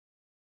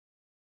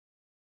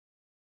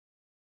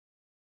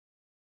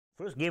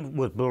First game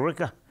with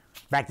Billerica,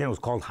 back then it was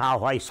called Howe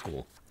High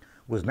School,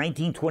 was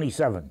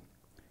 1927,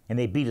 and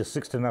they beat us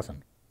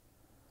 6-0.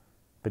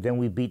 But then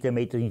we beat them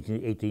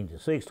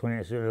 18-6,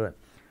 29-6.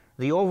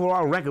 The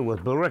overall record with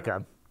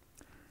Billerica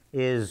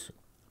is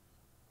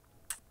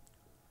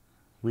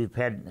we've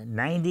had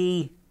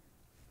 95,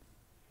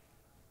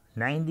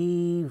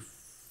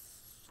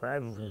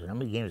 how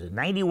many games?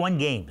 91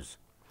 games.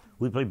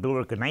 We played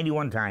Billerica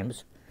 91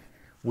 times.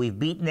 We've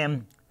beaten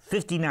them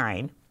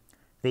 59.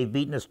 They've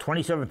beaten us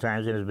 27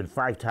 times, and there's been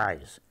 5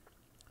 ties.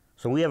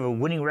 So we have a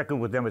winning record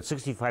with them at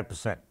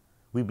 65%.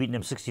 We've beaten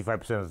them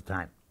 65% of the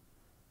time.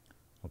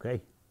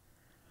 Okay?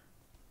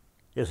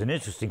 There's an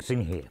interesting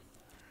thing here.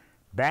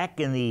 Back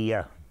in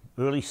the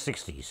early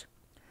 60s,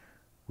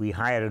 we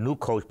hired a new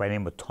coach by the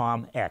name of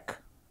Tom Eck.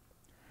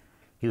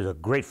 He was a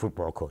great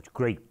football coach,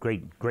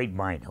 great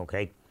mind,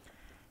 okay?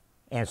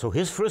 And so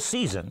his first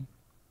season,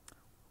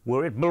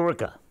 we're at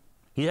Billerica.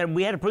 We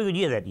had a pretty good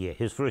year that year,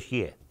 his first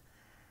year.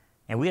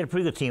 And we had a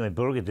pretty good team, and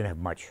Billerica didn't have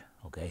much,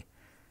 okay?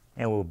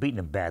 And we were beating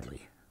them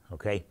badly,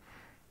 okay?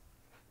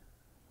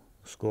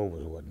 The score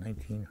was, what,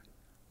 19?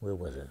 Where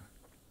was it?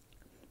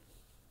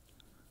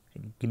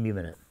 Give me a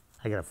minute.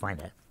 I got to find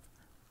that.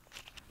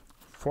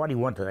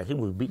 41 to, I think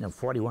we were beating them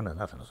 41-0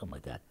 or something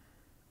like that.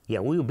 Yeah,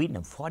 we were beating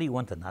them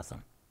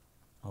 41-0,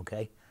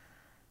 okay?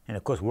 And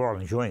of course, we're all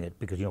enjoying it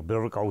because, you know,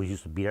 Billerica always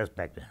used to beat us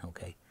back then,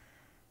 okay?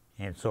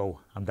 And so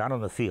I'm down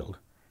on the field,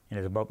 and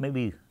there's about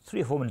maybe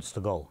 3 or 4 minutes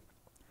to go.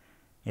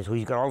 And so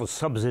he's got all the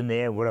subs in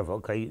there, whatever,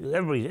 okay?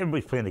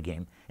 Everybody's playing the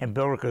game. And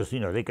Billerica's,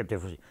 you know, they get their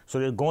first. So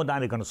they're going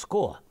down, they're going to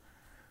score.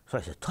 So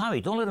I said,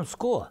 Tommy, don't let them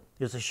score.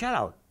 It's a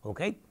shutout,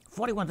 okay?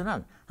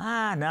 41-0.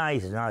 Ah, no, he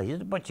says, no,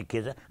 he's a bunch of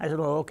kids. I said,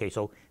 oh, okay.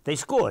 So they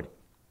scored.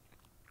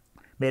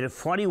 Made it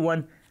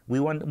 41. We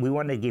won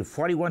the game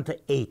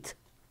 41-8.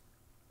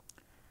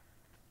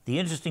 The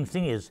interesting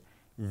thing is,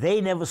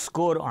 they never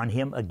scored on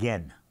him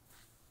again.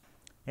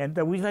 And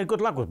we've had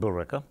good luck with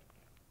Billerica.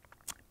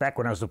 Back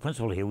when I was the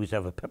principal here, we used to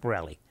have a pep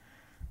rally.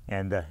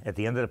 And at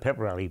the end of the pep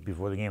rally,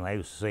 before the game, I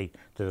used to say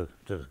to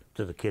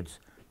the kids,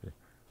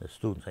 the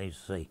students, I used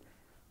to say,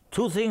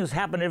 2 things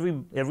happen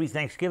every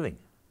Thanksgiving.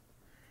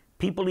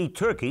 People eat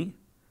turkey,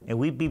 and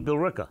we beat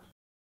Billerica.